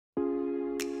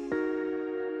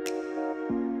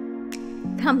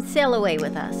Come sail away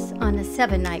with us on a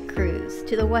 7-night cruise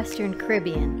to the Western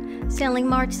Caribbean, sailing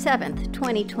March 7th,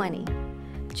 2020.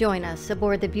 Join us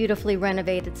aboard the beautifully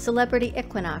renovated Celebrity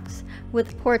Equinox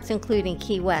with ports including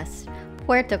Key West,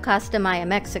 Puerto Costamaya,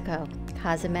 Mexico,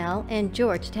 Cozumel, and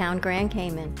Georgetown, Grand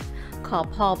Cayman. Call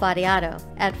Paul Badiato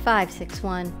at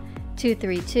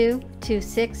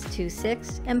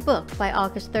 561-232-2626 and book by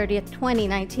August 30th,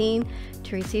 2019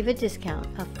 to receive a discount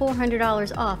of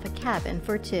 $400 off a cabin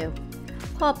for two.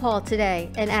 Call Paul today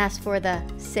and ask for the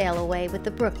Sail Away with the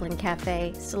Brooklyn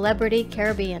Cafe Celebrity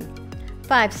Carribean.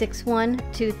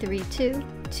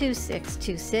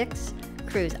 561-232-2626,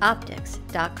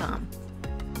 cruiseoptics.com.